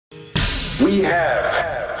We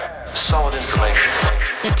have solid information.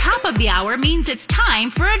 The top of the hour means it's time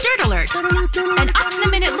for a Dirt Alert. An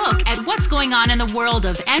up-to-the-minute look at what's going on in the world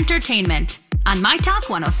of entertainment on My Talk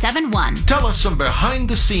 107.1. Tell us some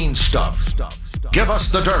behind-the-scenes stuff. Give us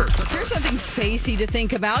the dirt. Here's something spacey to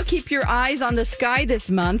think about. Keep your eyes on the sky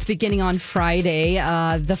this month, beginning on Friday.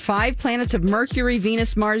 The 5 planets of Mercury,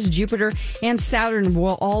 Venus, Mars, Jupiter, and Saturn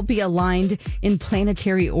will all be aligned in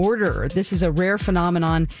planetary order. This is a rare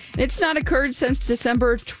phenomenon. It's not occurred since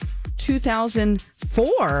December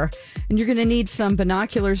 2004. And you're going to need some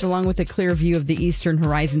binoculars along with a clear view of the eastern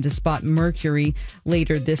horizon to spot Mercury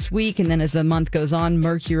later this week. And then as the month goes on,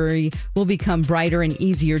 Mercury will become brighter and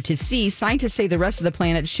easier to see. Scientists say the rest of the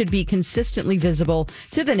planet should be consistently visible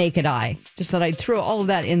to the naked eye. Just thought I'd throw all of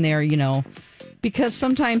that in there, because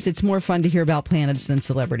sometimes it's more fun to hear about planets than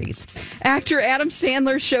celebrities. Actor Adam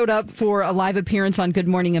Sandler showed up for a live appearance on Good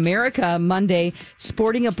Morning America Monday,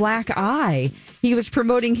 sporting a black eye. He was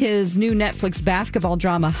promoting his new Netflix basketball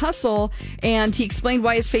drama, Hustle, and he explained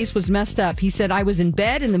why his face was messed up. He said, I was in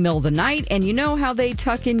bed in the middle of the night, and you know how they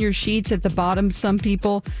tuck in your sheets at the bottom, somebody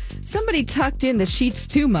tucked in the sheets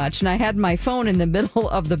too much, and I had my phone in the middle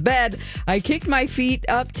of the bed. I kicked my feet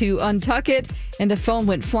up to untuck it, and the phone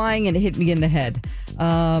went flying and it hit me in the head.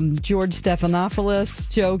 George Stephanopoulos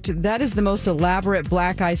joked, that is the most elaborate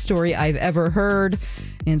black eye story I've ever heard.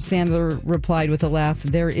 And Sandler replied with a laugh,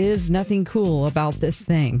 there is nothing cool about this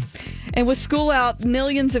thing. And with school out,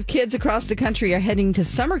 millions of kids across the country are heading to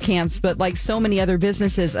summer camps. But like so many other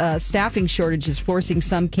businesses, staffing shortage is forcing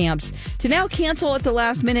some camps to now cancel at the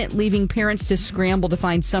last minute, leaving parents to scramble to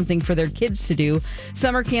find something for their kids to do.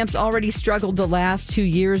 Summer camps already struggled the last 2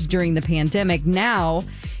 years during the pandemic. Now,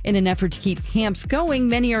 in an effort to keep camps going,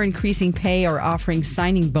 many are increasing pay or offering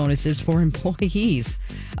signing bonuses for employees.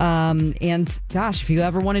 And gosh, if you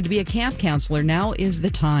ever wanted to be a camp counselor, now is the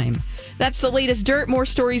time. That's the latest dirt. More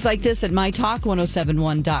stories like this at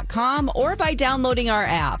mytalk1071.com or by downloading our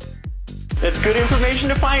app. That's good information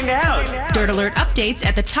to find out. Dirt Alert updates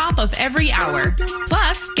at the top of every hour.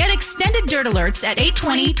 Plus, get extended Dirt Alerts at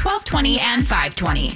 8:20, 12:20, and 5:20.